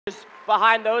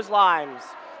behind those lines.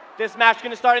 This match is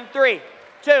going to start in 3,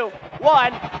 2,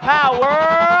 1, power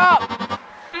up!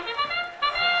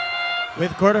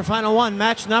 With quarterfinal 1,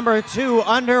 match number 2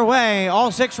 underway.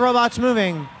 All 6 robots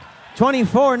moving.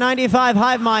 2495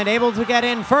 Hive Mind able to get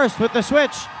in first with the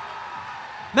switch.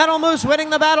 Metal Moose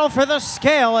winning the battle for the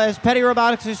scale as Petty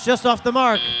Robotics is just off the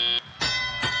mark.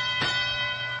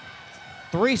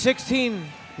 316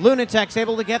 Lunatech's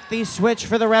able to get the switch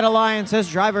for the Red Alliance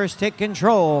as drivers take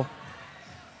control.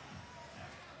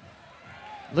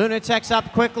 Lunatech's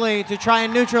up quickly to try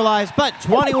and neutralize, but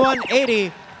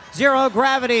 2180, zero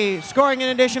gravity, scoring an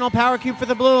additional power cube for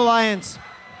the Blue Alliance.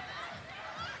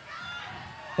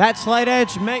 That slight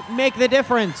edge make the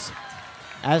difference,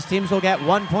 as teams will get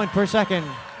 1 point per second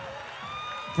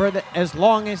for as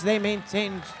long as they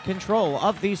maintain control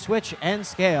of the switch and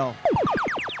scale.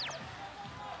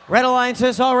 Red Alliance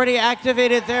has already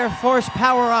activated their force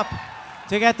power-up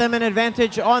to get them an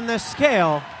advantage on the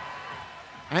scale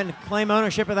and claim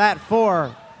ownership of that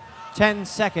for 10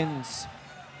 seconds.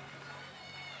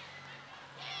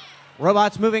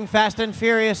 Robots moving fast and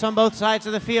furious on both sides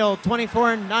of the field.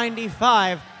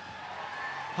 2495.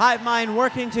 Hive Mind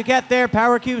working to get their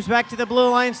power cubes back to the Blue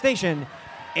Alliance station.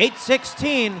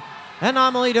 816.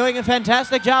 Anomaly doing a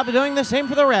fantastic job of doing the same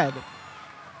for the Red.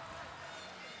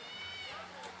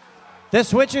 The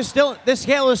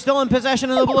scale is still in possession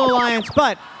of the Blue Alliance,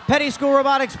 but Petty School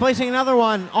Robotics placing another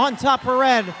one on top for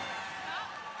Red.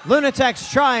 Lunatech's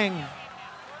trying.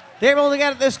 They're able to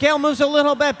get it. The scale moves a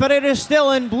little bit, but it is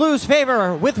still in Blue's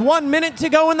favor with 1 minute to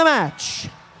go in the match.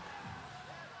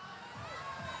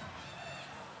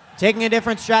 Taking a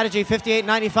different strategy,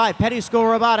 5895. Petty School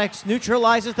Robotics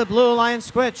neutralizes the Blue Alliance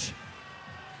switch.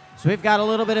 So we've got a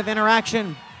little bit of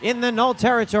interaction in the null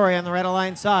territory on the Red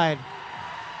Alliance side.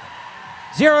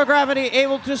 Zero Gravity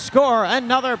able to score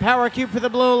another power cube for the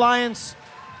Blue Alliance.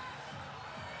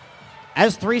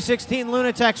 As 316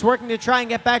 Lunatech's working to try and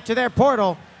get back to their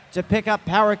portal to pick up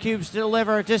power cubes to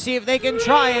deliver to see if they can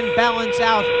try and balance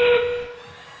out.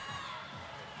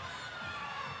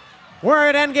 We're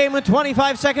at endgame with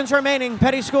 25 seconds remaining.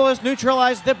 Petty School has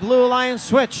neutralized the Blue Alliance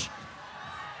switch.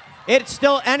 It's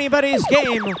still anybody's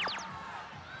game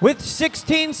with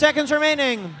 16 seconds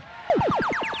remaining.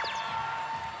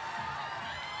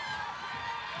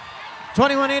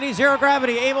 2180, Zero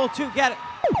Gravity able to get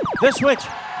the switch.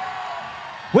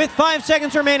 With 5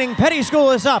 seconds remaining, Petty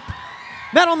School is up.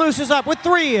 Metal Moose is up with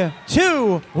 3,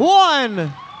 2,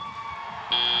 1.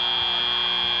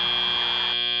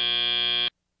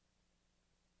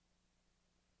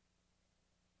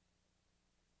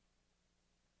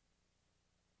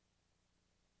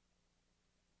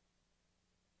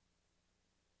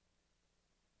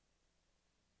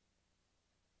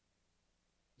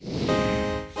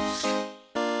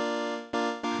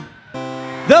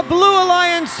 The Blue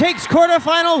Alliance takes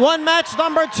quarterfinal 1 match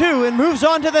number 2 and moves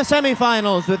on to the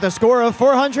semifinals with a score of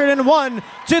 401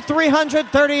 to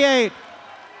 338.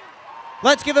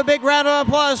 Let's give a big round of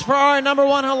applause for our number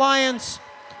 1 alliance,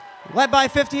 led by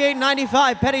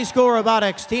 5895 Petty School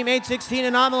Robotics, Team 816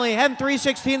 Anomaly, and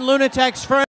 316 Lunatech's for